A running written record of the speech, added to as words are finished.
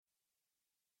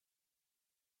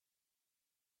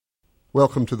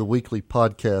Welcome to the weekly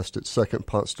podcast at Second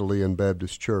Ponce de Leon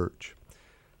Baptist Church.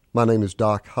 My name is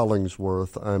Doc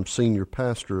Hollingsworth. I'm senior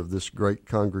pastor of this great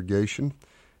congregation,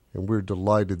 and we're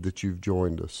delighted that you've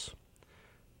joined us.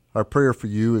 Our prayer for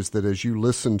you is that as you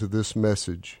listen to this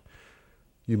message,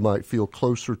 you might feel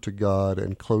closer to God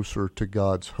and closer to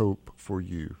God's hope for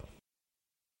you.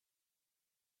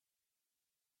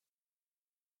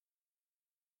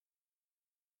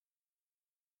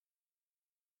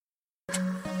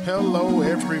 Hello,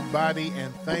 everybody,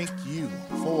 and thank you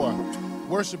for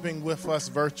worshiping with us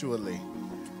virtually,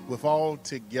 with all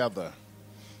together.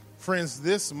 Friends,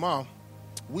 this month,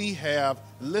 we have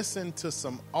listened to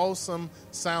some awesome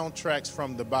soundtracks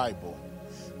from the Bible.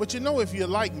 But you know, if you're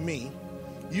like me,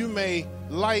 you may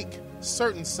like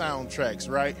certain soundtracks,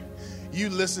 right?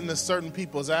 You listen to certain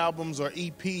people's albums or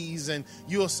EPs, and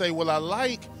you'll say, well, I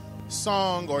like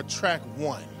song or track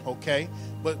 1, okay?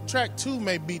 But track 2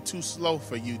 may be too slow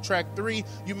for you. Track 3,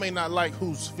 you may not like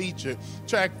who's featured.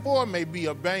 Track 4 may be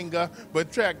a banger,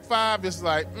 but track 5 is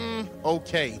like,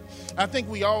 okay. I think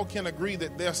we all can agree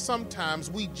that there's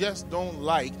sometimes we just don't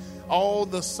like all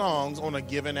the songs on a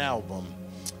given album.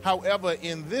 However,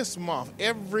 in this month,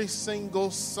 every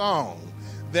single song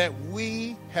that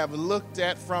we have looked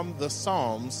at from the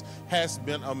Psalms has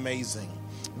been amazing.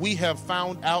 We have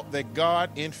found out that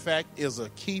God, in fact, is a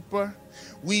keeper.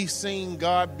 We've seen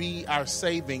God be our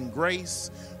saving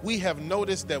grace. We have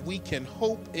noticed that we can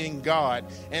hope in God.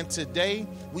 And today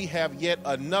we have yet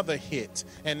another hit,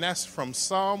 and that's from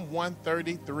Psalm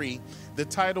 133. The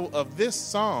title of this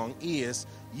song is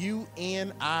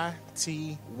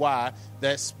Unity.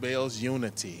 That spells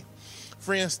unity.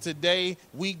 Friends, today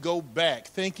we go back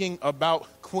thinking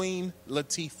about Queen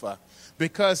Latifah,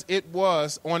 because it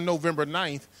was on November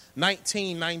 9th,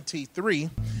 1993,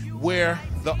 where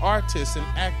the artist and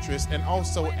actress and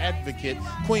also advocate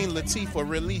Queen Latifah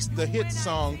released the hit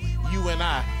song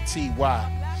Unity.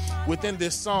 Within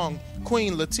this song,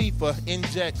 Queen Latifah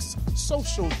injects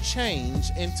social change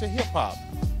into hip-hop.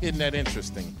 Isn't that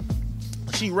interesting?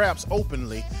 She raps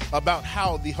openly about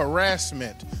how the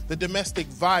harassment, the domestic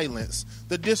violence,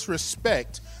 the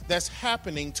disrespect that's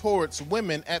happening towards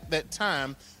women at that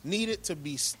time needed to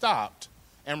be stopped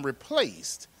and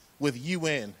replaced with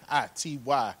Unity.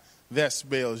 That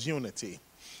spells unity.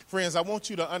 Friends, I want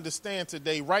you to understand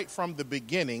today, right from the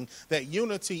beginning, that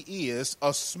unity is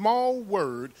a small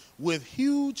word with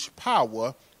huge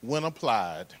power when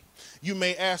applied. You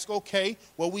may ask, okay,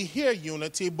 well, we hear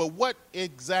unity, but what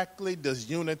exactly does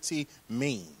unity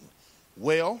mean?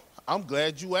 Well, I'm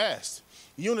glad you asked.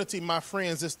 Unity, my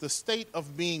friends, is the state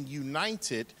of being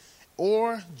united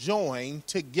or joined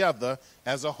together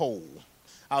as a whole.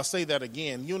 I'll say that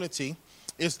again. Unity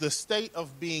is the state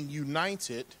of being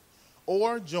united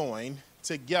or joined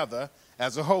together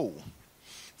as a whole.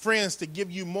 Friends, to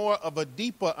give you more of a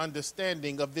deeper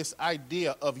understanding of this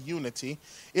idea of unity,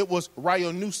 it was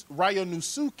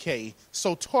Ryonosuke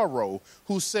Satoru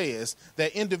who says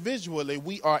that individually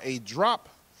we are a drop,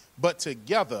 but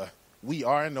together we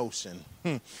are an ocean.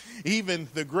 Even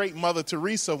the great Mother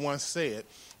Teresa once said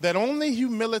that only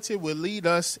humility will lead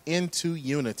us into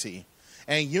unity,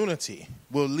 and unity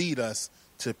will lead us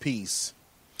to peace.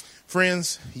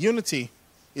 Friends, unity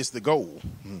is the goal.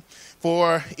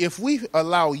 For if we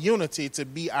allow unity to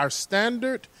be our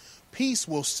standard, peace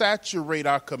will saturate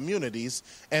our communities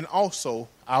and also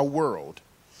our world.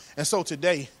 And so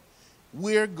today,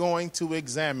 we're going to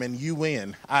examine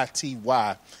Unity,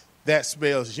 that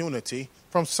spells unity,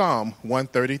 from Psalm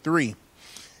 133.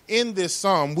 In this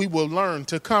psalm, we will learn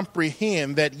to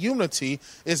comprehend that unity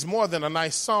is more than a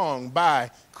nice song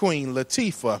by Queen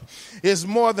Latifah. It's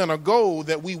more than a goal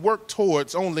that we work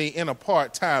towards only in a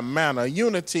part-time manner.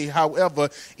 Unity, however,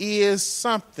 is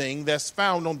something that's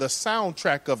found on the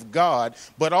soundtrack of God,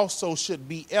 but also should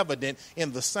be evident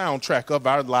in the soundtrack of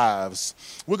our lives.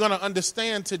 We're going to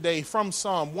understand today from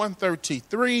Psalm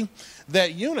 133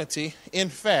 that unity, in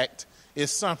fact, is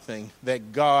something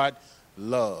that God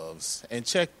loves. And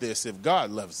check this, if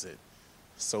God loves it,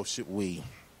 so should we.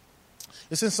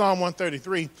 It's in Psalm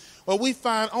 133. Well, we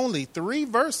find only 3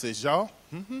 verses, y'all.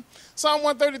 Psalm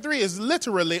 133 is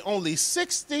literally only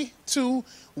 62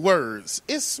 words.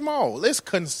 It's small, it's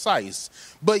concise,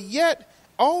 but yet,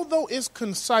 although it's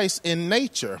concise in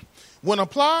nature, when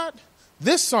applied,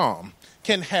 this psalm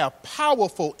can have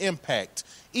powerful impact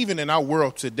even in our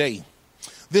world today.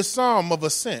 This psalm of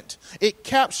ascent, it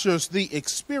captures the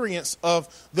experience of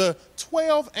the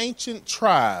 12 ancient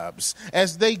tribes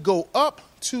as they go up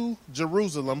to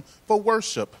Jerusalem for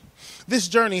worship. This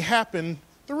journey happened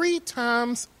 3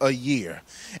 times a year,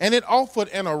 and it offered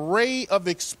an array of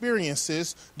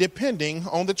experiences depending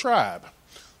on the tribe.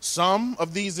 Some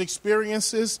of these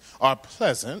experiences are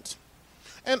pleasant,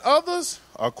 and others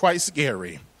are quite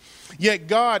scary. Yet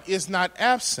God is not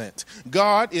absent.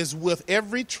 God is with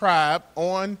every tribe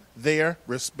on their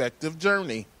respective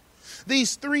journey.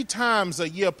 These 3 times a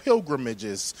year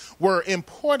pilgrimages were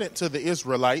important to the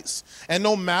Israelites, and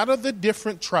no matter the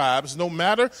different tribes, no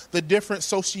matter the different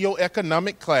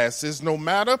socioeconomic classes, no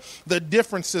matter the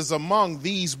differences among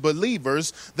these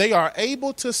believers, they are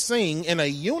able to sing in a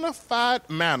unified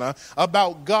manner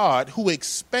about God who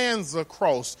expands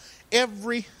across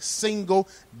every single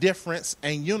difference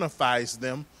and unifies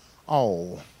them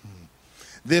all.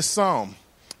 This psalm,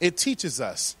 it teaches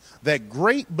us that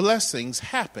great blessings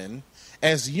happen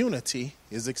as unity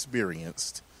is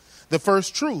experienced. The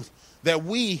first truth that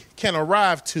we can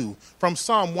arrive to from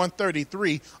Psalm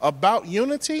 133 about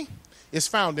unity is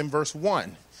found in verse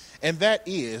 1, and that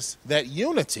is that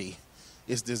unity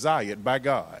is desired by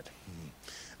God.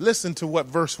 Listen to what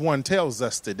verse 1 tells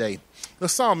us today. The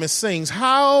psalmist sings,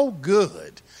 "How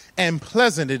good and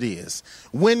pleasant it is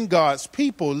when God's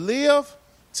people live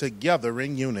together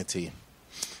in unity."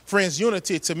 Friends,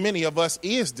 unity to many of us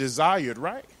is desired,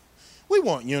 right? We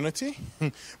want unity.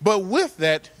 But with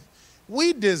that,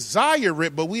 we desire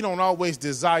it, but we don't always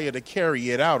desire to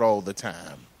carry it out all the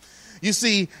time. You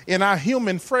see, in our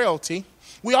human frailty,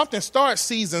 we often start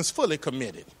seasons fully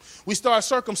committed. We start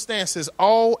circumstances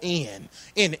all in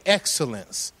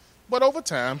excellence. But over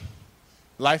time,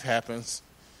 life happens,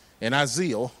 and our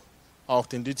zeal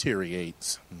often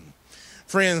deteriorates.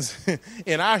 Friends,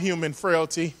 in our human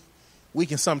frailty, we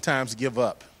can sometimes give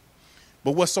up.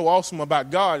 But what's so awesome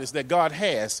about God is that God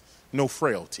has no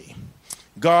frailty.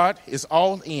 God is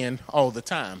all in all the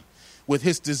time with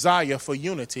his desire for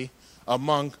unity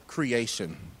among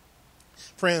creation.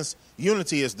 Friends,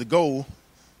 unity is the goal.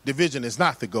 Division is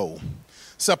not the goal.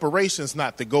 Separation is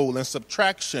not the goal, and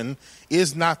subtraction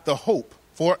is not the hope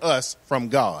for us from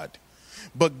God.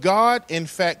 But God, in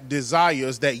fact,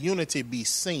 desires that unity be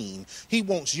seen. He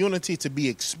wants unity to be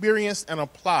experienced and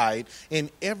applied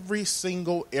in every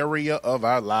single area of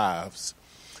our lives.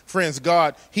 Friends,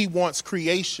 God, he wants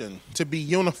creation to be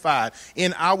unified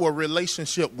in our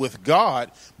relationship with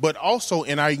God, but also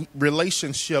in our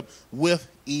relationship with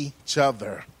each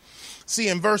other. See,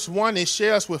 in verse 1, it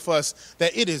shares with us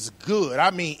that it is good.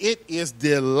 I mean, it is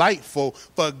delightful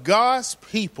for God's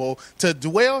people to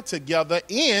dwell together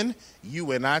in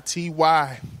unity.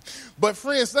 But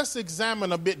friends, let's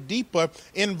examine a bit deeper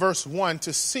in verse 1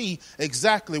 to see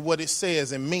exactly what it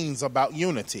says and means about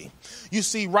unity. You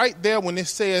see, right there when it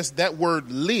says that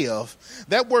word live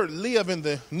in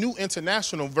the New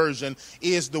International Version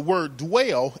is the word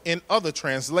dwell in other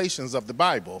translations of the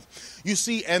Bible. You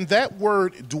see, and that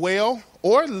word dwell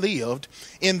or lived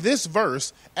in this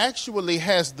verse actually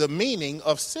has the meaning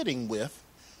of sitting with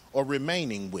or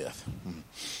remaining with.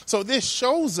 So this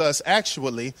shows us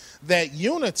actually that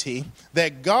unity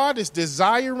that God is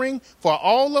desiring for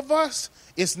all of us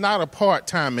is not a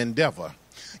part-time endeavor.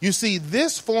 You see,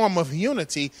 this form of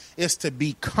unity is to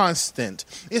be constant.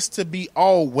 It's to be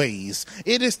always.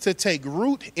 It is to take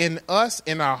root in us,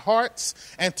 in our hearts,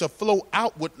 and to flow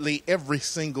outwardly every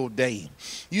single day.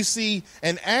 You see,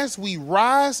 and as we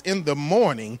rise in the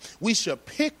morning, we should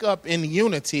pick up in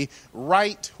unity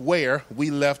right where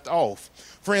we left off.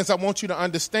 Friends, I want you to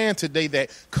understand today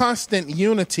that constant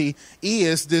unity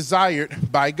is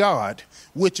desired by God,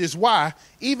 which is why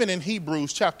even in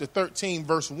Hebrews chapter 13,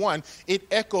 verse 1, it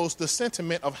echoes the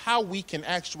sentiment of how we can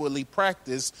actually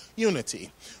practice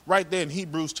unity. Right there in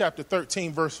Hebrews chapter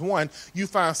 13, verse 1, you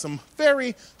find some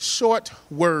very short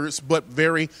words, but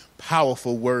very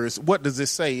powerful words. What does it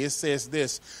say? It says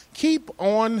this: keep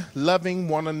on loving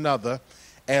one another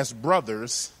as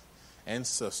brothers and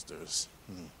sisters.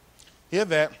 Hear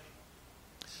that?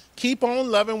 Keep on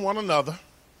loving one another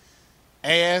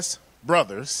as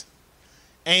brothers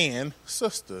and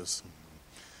sisters.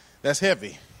 That's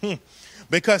heavy.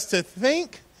 Because to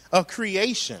think of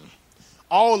creation,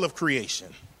 all of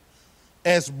creation,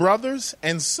 as brothers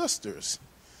and sisters,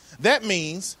 that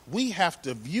means we have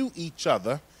to view each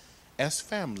other as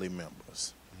family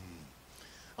members.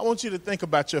 I want you to think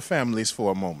about your families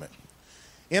for a moment.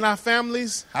 In our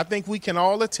families, I think we can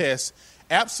all attest,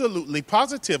 absolutely,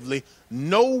 positively,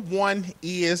 no one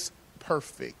is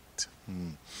perfect.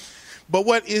 But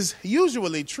what is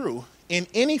usually true in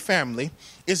any family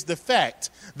is the fact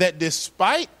that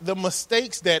despite the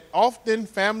mistakes that often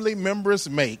family members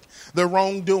make, the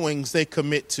wrongdoings they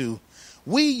commit to,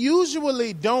 we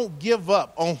usually don't give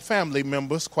up on family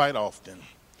members quite often.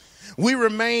 We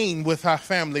remain with our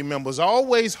family members,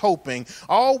 always hoping,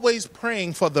 always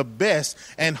praying for the best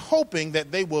and hoping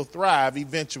that they will thrive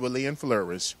eventually and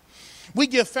flourish. We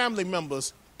give family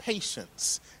members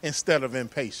patience instead of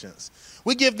impatience.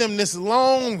 We give them this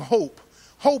long hope,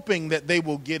 hoping that they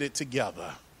will get it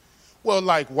together. Well,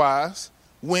 likewise,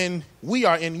 when we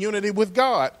are in unity with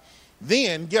God,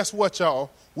 then guess what, y'all?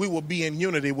 We will be in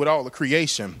unity with all the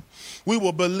creation. We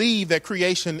will believe that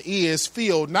creation is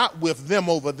filled not with them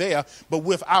over there, but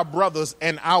with our brothers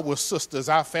and our sisters,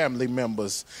 our family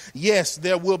members. Yes,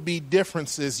 there will be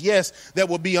differences. Yes, there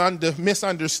will be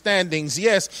misunderstandings.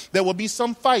 Yes, there will be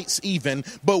some fights even,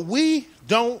 but we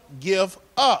don't give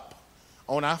up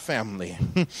on our family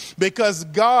because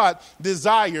God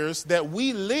desires that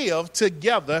we live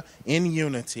together in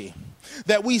unity.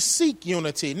 That we seek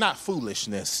unity, not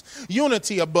foolishness.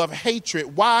 Unity above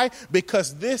hatred. Why?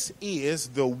 Because this is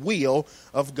the will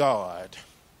of God.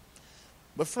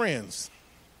 But friends,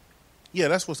 yeah,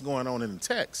 that's what's going on in the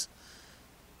text.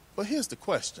 But here's the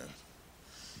question.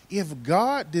 If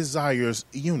God desires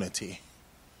unity,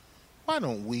 why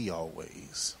don't we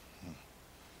always?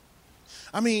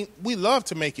 I mean, we love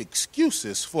to make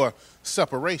excuses for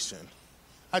separation.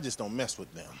 I just don't mess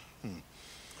with them.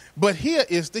 But here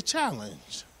is the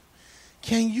challenge.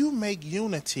 Can you make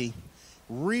unity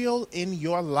real in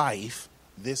your life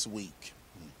this week?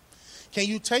 Can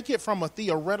you take it from a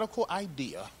theoretical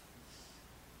idea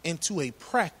into a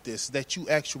practice that you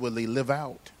actually live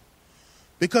out?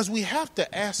 Because we have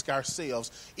to ask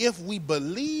ourselves, if we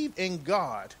believe in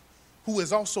God, who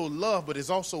is also love, but is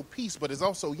also peace, but is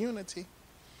also unity,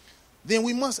 then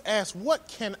we must ask, what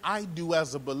can I do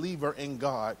as a believer in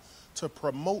God to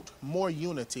promote more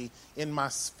unity in my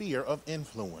sphere of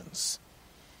influence?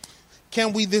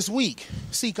 Can we this week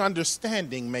seek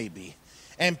understanding maybe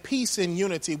and peace and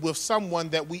unity with someone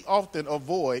that we often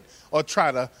avoid or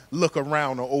try to look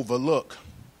around or overlook?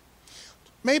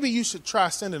 Maybe you should try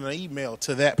sending an email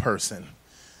to that person.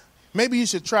 Maybe you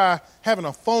should try having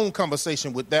a phone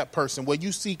conversation with that person where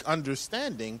you seek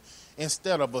understanding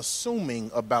instead of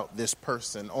assuming about this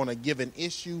person on a given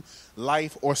issue,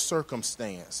 life, or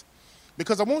circumstance.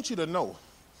 Because I want you to know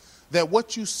that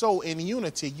what you sow in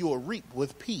unity, you will reap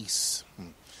with peace.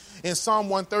 In Psalm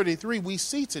 133, we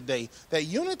see today that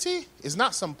unity is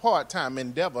not some part-time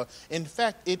endeavor. In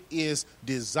fact, it is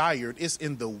desired. It's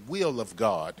in the will of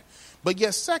God. But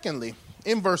yet, secondly,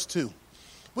 in verse 2,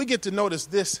 we get to notice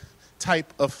this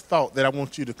type of thought that I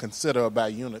want you to consider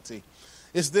about unity.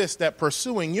 It's this, that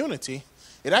pursuing unity,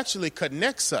 it actually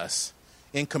connects us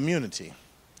in community.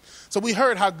 So we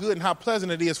heard how good and how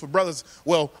pleasant it is for brothers,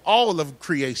 well, all of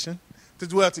creation, to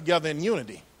dwell together in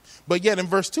unity. But yet in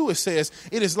verse 2 it says,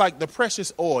 it is like the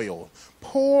precious oil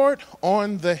poured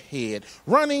on the head,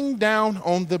 running down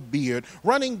on the beard,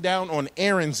 running down on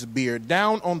Aaron's beard,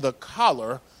 down on the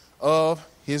collar of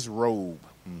his robe.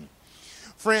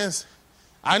 Friends,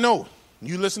 I know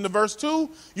you listen to verse 2,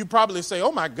 you probably say,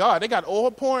 oh my God, they got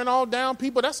oil pouring all down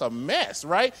people. That's a mess,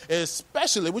 right?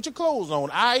 Especially with your clothes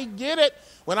on. I get it.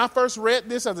 When I first read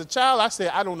this as a child, I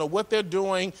said, I don't know what they're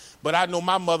doing, but I know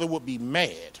my mother would be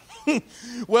mad.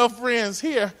 Well, friends,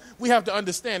 here we have to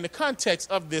understand the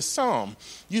context of this psalm.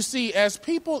 You see, as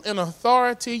people in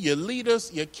authority, your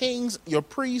leaders, your kings, your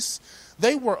priests,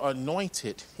 they were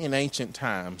anointed in ancient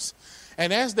times.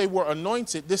 And as they were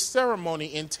anointed, this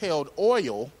ceremony entailed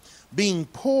oil being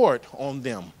poured on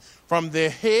them from their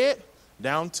head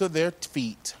down to their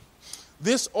feet.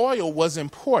 This oil was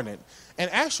important.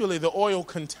 And actually, the oil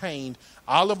contained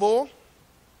olive oil,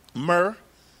 myrrh,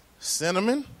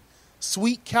 cinnamon,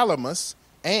 sweet calamus,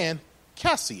 and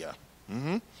cassia.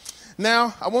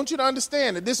 Now, I want you to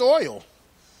understand that this oil,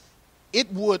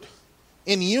 it would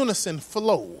in unison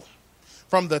flow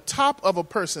from the top of a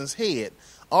person's head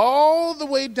all the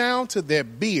way down to their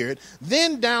beard,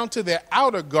 then down to their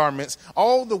outer garments,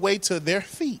 all the way to their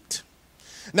feet.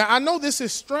 Now, I know this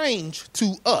is strange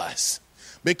to us,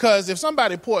 because if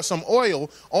somebody poured some oil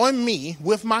on me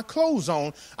with my clothes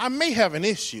on, I may have an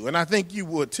issue, and I think you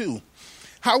would too.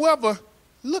 However,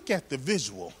 look at the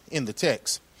visual in the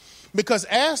text, because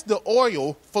as the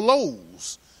oil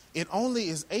flows, it only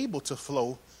is able to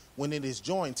flow when it is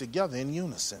joined together in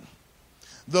unison.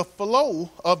 The flow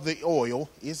of the oil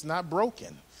is not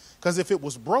broken, because if it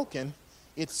was broken,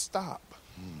 it'd stop.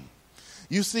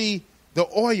 You see, the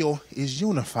oil is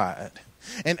unified.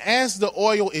 And as the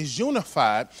oil is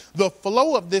unified, the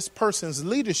flow of this person's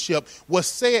leadership was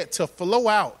said to flow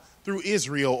out through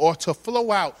Israel, or to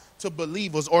flow out to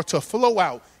believers, or to flow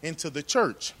out into the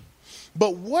church.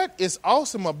 But what is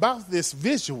awesome about this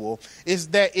visual is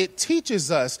that it teaches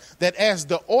us that as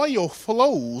the oil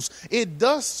flows, it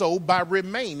does so by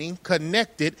remaining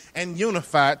connected and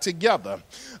unified together.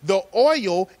 The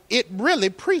oil, it really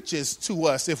preaches to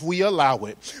us if we allow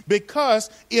it. Because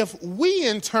if we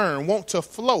in turn want to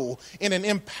flow in an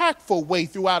impactful way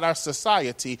throughout our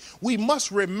society, we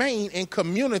must remain in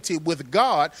community with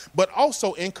God, but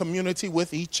also in community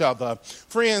with each other.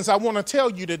 Friends, I want to tell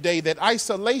you today that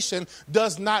isolation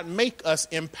does not make us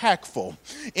impactful.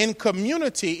 In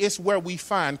community, it's where we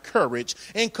find courage.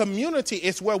 In community,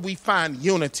 it's where we find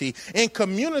unity. In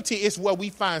community, it's where we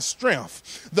find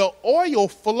strength. The oil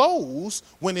flows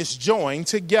when it's joined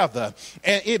together,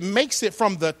 and it makes it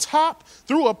from the top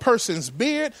through a person's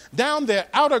beard, down their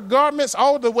outer garments,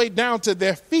 all the way down to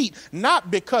their feet, not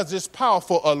because it's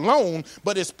powerful alone,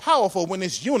 but it's powerful when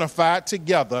it's unified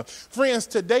together. Friends,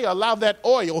 today allow that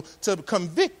oil to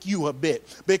convict you a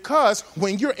bit, because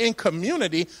when you're in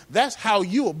community, that's how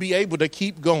you'll be able to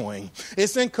keep going.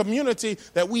 It's in community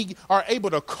that we are able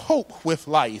to cope with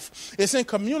life. It's in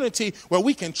community where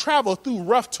we can travel through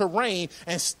rough terrain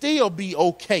and still be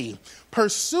okay.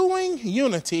 Pursuing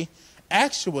unity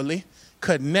actually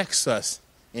connects us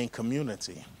in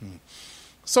community.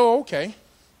 So, okay,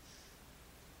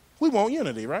 we want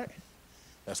unity, right?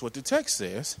 That's what the text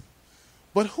says.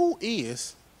 But who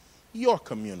is your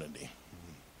community?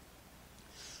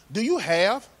 Do you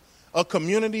have a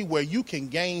community where you can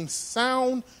gain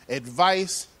sound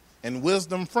advice and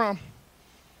wisdom from?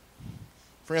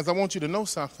 Friends, I want you to know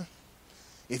something.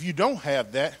 If you don't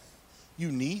have that,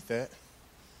 you need that.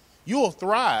 You'll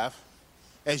thrive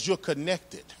as you're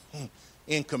connected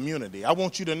in community. I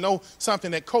want you to know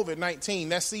something that COVID-19,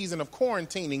 that season of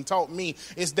quarantining, taught me,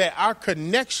 is that our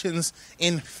connections,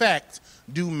 in fact,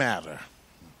 do matter.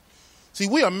 See,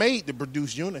 we are made to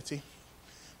produce unity,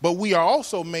 but we are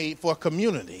also made for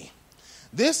community.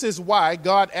 This is why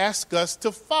God asked us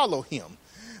to follow him.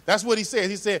 That's what he said.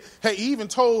 He said, hey, he even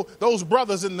told those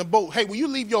brothers in the boat, hey, will you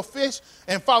leave your fish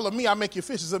and follow me? I'll make you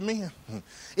fishers of men.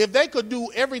 If they could do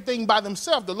everything by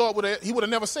themselves, the Lord would have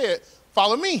never said,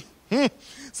 follow me.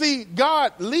 See,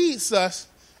 God leads us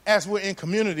as we're in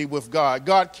community with God.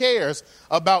 God cares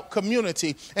about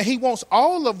community, and he wants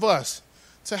all of us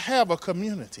to have a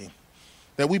community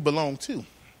that we belong to.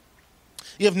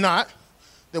 If not,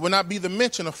 there will not be the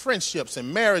mention of friendships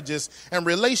and marriages and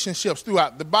relationships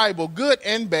throughout the Bible, good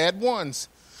and bad ones.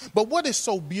 But what is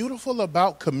so beautiful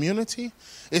about community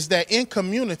is that in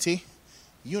community,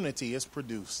 unity is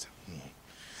produced.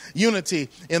 Unity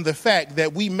in the fact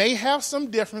that we may have some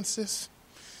differences.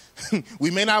 We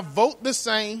may not vote the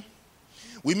same.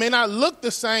 We may not look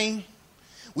the same.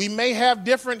 We may have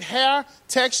different hair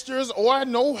textures or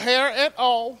no hair at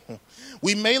all.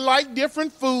 We may like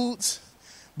different foods.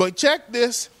 But check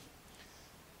this.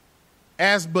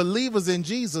 As believers in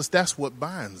Jesus, that's what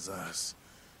binds us.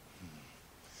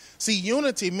 See,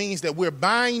 unity means that we're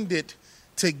binded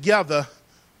together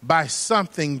by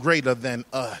something greater than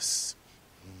us.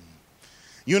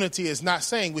 Unity is not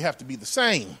saying we have to be the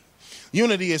same.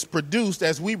 Unity is produced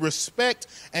as we respect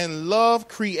and love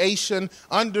creation,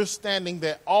 understanding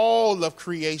that all of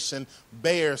creation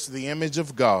bears the image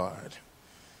of God.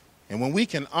 And when we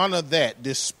can honor that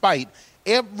despite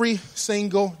every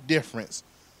single difference,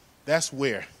 that's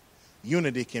where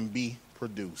unity can be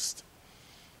produced.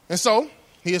 And so,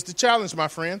 here's the challenge, my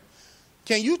friend.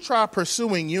 Can you try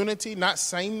pursuing unity, not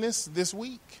sameness, this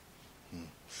week?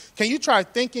 Can you try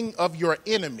thinking of your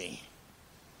enemy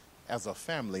as a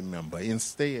family member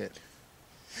instead?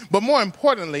 But more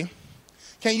importantly,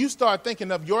 can you start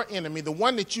thinking of your enemy, the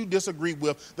one that you disagree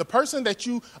with, the person that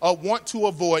you want to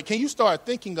avoid? Can you start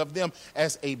thinking of them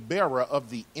as a bearer of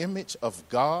the image of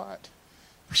God?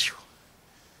 Whew.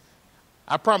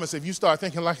 I promise if you start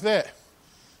thinking like that,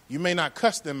 you may not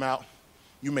cuss them out.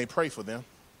 You may pray for them.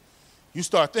 You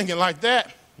start thinking like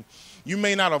that, you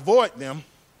may not avoid them.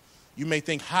 You may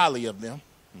think highly of them.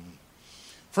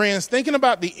 Friends, thinking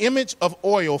about the image of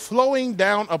oil flowing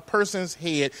down a person's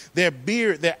head, their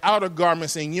beard, their outer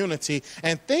garments in unity,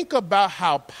 and think about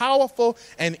how powerful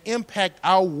an impact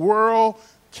our world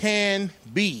can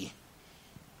be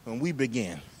when we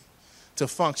begin to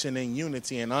function in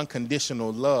unity and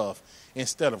unconditional love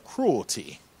instead of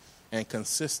cruelty and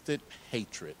consistent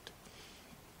hatred.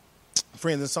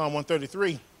 Friends, in Psalm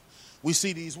 133, we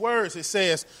see these words. It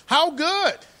says, how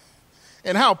good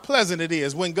and how pleasant it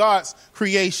is when God's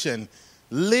creation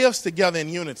lives together in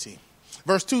unity.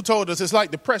 Verse 2 told us it's like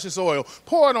the precious oil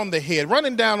poured on the head,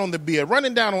 running down on the beard,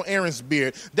 running down on Aaron's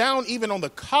beard, down even on the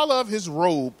collar of his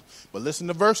robe, But listen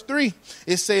to verse 3.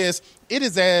 It says, it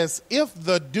is as if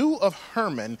the dew of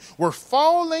Hermon were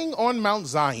falling on Mount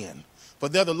Zion. For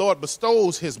there the Lord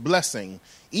bestows his blessing,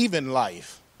 even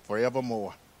life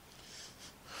forevermore.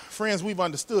 Friends, we've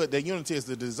understood that unity is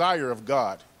the desire of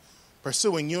God.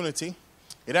 Pursuing unity,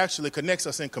 it actually connects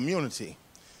us in community.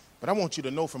 But I want you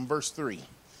to know from verse 3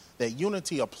 that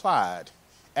unity applied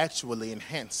actually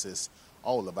enhances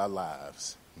all of our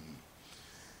lives.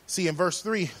 See, in verse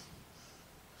 3,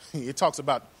 it talks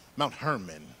about Mount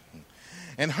Hermon.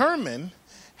 And Hermon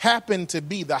happened to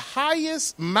be the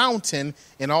highest mountain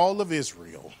in all of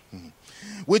Israel,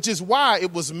 which is why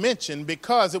it was mentioned,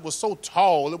 because it was so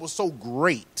tall, it was so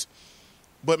great.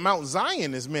 But Mount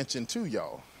Zion is mentioned too,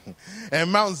 y'all.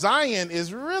 And Mount Zion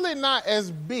is really not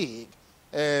as big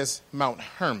as Mount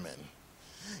Hermon.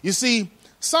 You see,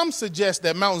 some suggest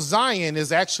that Mount Zion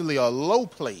is actually a low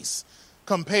place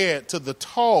compared to the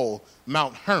tall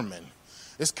Mount Hermon.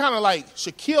 It's kind of like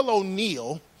Shaquille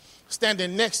O'Neal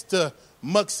standing next to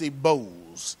Muggsy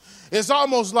Bogues. It's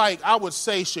almost like, I would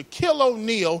say, Shaquille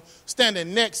O'Neal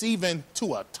standing next even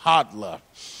to a toddler.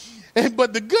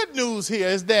 But the good news here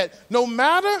is that no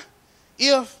matter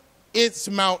if it's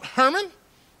Mount Hermon,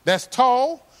 that's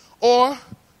tall, or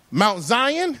Mount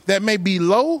Zion, that may be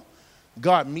low,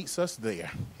 God meets us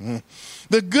there.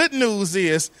 The good news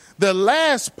is the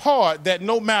last part, that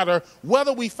no matter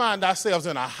whether we find ourselves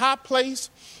in a high place,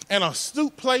 an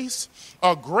astute place,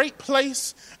 a great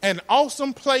place, an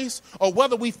awesome place, or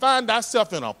whether we find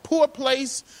ourselves in a poor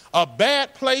place, a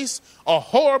bad place, a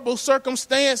horrible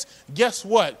circumstance, guess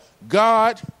what?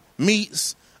 God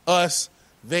meets us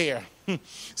there.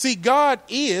 See, God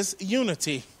is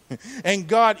unity, and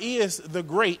God is the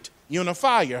great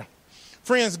unifier.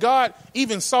 Friends, God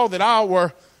even saw that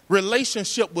our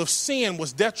relationship with sin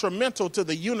was detrimental to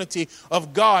the unity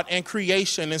of God and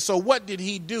creation. And so what did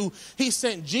he do? He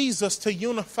sent Jesus to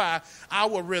unify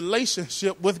our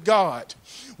relationship with God.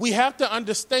 We have to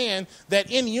understand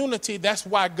that in unity, that's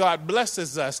why God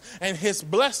blesses us, and his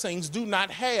blessings do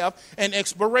not have an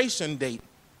expiration date.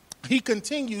 He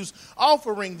continues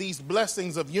offering these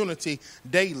blessings of unity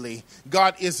daily.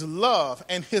 God is love,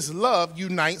 and his love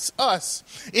unites us.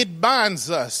 It binds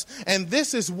us. And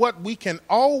this is what we can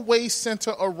always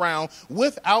center around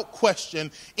without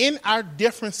question in our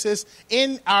differences,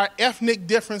 in our ethnic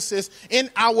differences,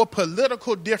 in our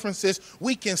political differences.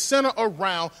 We can center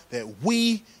around that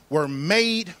we were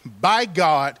made by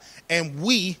God, and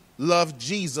we love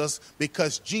Jesus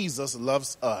because Jesus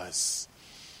loves us.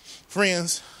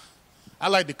 Friends, I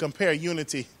like to compare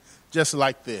unity just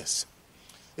like this.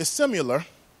 It's similar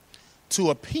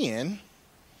to a pen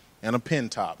and a pen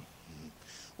top.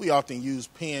 We often use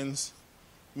pens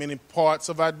many parts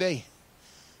of our day.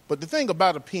 But the thing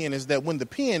about a pen is that when the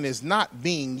pen is not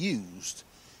being used,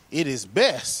 it is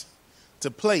best to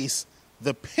place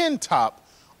the pen top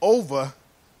over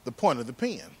the point of the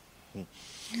pen.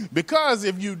 Because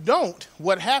if you don't,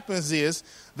 what happens is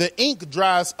the ink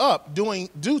dries up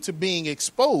due to being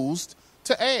exposed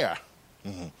to air.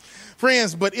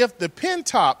 Friends, but if the pen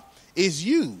top is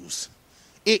used,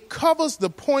 it covers the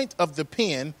point of the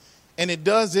pen, and it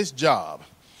does its job.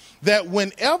 That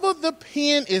whenever the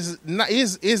pen is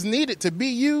needed to be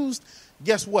used,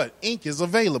 guess what? Ink is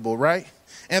available, right?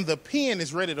 And the pen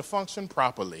is ready to function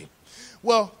properly.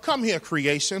 Well, come here,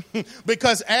 creation,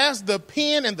 because as the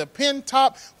pen and the pen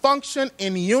top function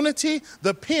in unity,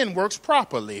 the pen works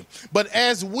properly. But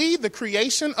as we, the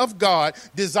creation of God,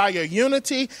 desire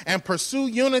unity and pursue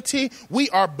unity,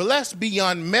 we are blessed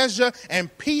beyond measure,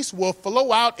 and peace will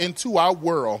flow out into our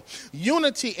world.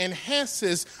 Unity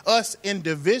enhances us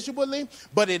individually,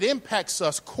 but it impacts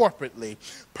us corporately.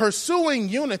 Pursuing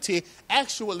unity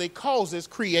actually causes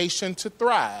creation to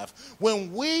thrive.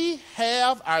 When we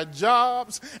have our jobs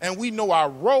and we know our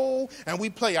role and we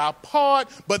play our part,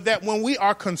 but that when we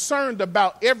are concerned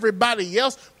about everybody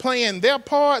else playing their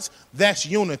parts, that's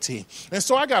unity. And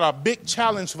so I got a big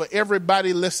challenge for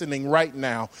everybody listening right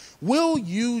now. Will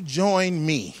you join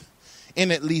me in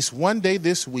at least one day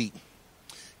this week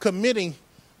committing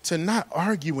to not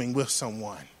arguing with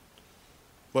someone,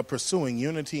 but pursuing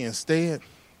unity instead?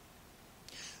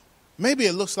 Maybe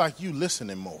it looks like you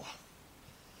listening more.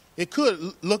 It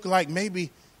could look like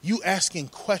maybe you asking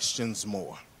questions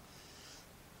more.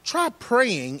 Try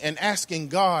praying and asking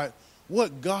God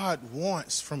what God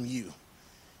wants from you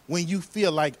when you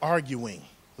feel like arguing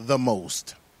the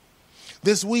most.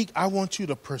 This week, I want you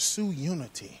to pursue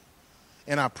unity.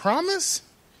 And I promise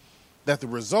that the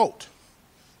result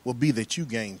will be that you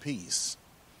gain peace.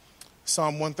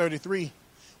 Psalm 133,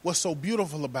 what's so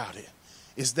beautiful about it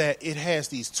is that it has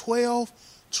these 12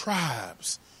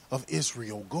 tribes of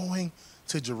Israel going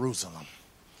to Jerusalem.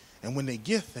 And when they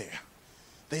get there,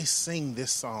 they sing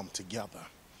this psalm together.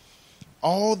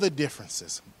 All the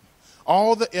differences,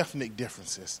 all the ethnic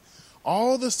differences,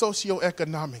 all the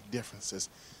socioeconomic differences,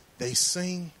 they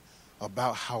sing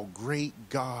about how great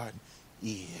God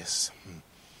is.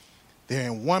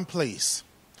 They're in one place.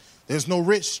 There's no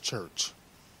rich church,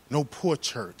 no poor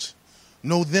church,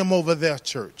 no them over there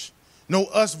church, no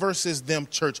us versus them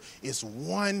church. It's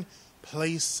one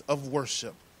place of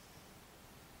worship.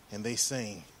 And they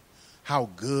sing how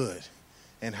good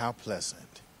and how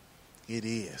pleasant it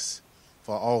is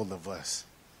for all of us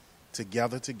to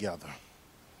gather together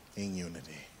in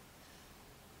unity.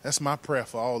 That's my prayer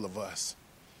for all of us.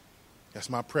 That's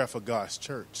my prayer for God's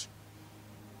church.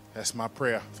 That's my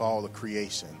prayer for all of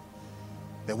creation.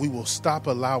 That we will stop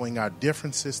allowing our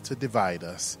differences to divide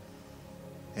us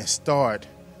and start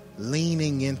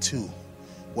leaning into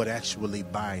what actually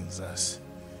binds us,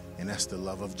 and that's the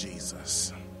love of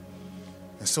Jesus.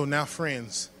 And so now,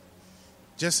 friends,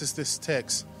 just as this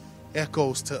text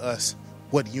echoes to us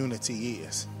what unity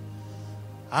is,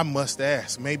 I must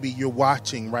ask, maybe you're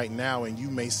watching right now and you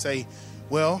may say,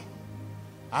 well,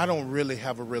 I don't really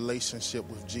have a relationship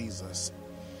with Jesus.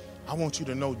 I want you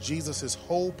to know Jesus'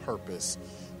 whole purpose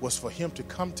was for him to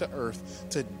come to earth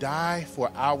to die for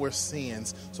our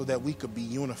sins so that we could be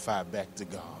unified back to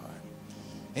God.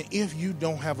 And if you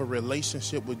don't have a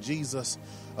relationship with Jesus,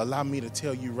 allow me to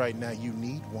tell you right now, you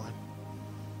need one.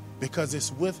 Because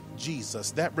it's with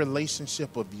Jesus, that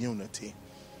relationship of unity,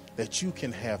 that you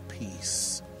can have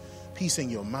peace. Peace in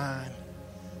your mind,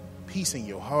 peace in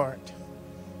your heart,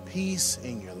 peace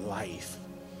in your life.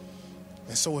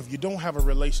 And so if you don't have a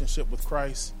relationship with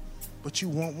Christ, but you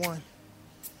want one,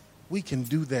 we can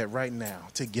do that right now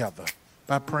together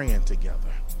by praying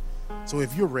together. So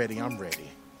if you're ready, I'm ready.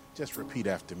 Just repeat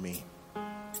after me.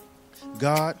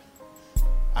 God,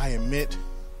 I admit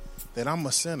that I'm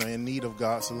a sinner in need of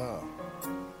God's love.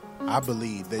 I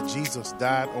believe that Jesus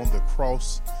died on the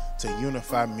cross to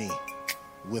unify me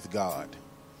with God.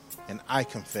 And I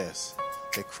confess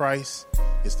that Christ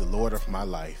is the Lord of my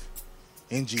life.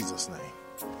 In Jesus'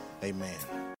 name, amen.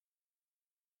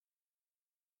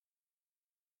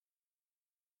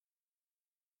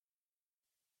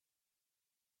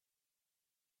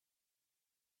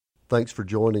 Thanks for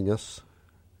joining us.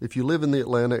 If you live in the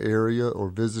Atlanta area or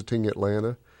visiting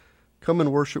Atlanta, come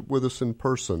and worship with us in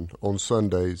person on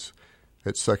Sundays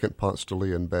at Second Ponce de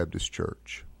Leon Baptist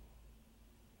Church.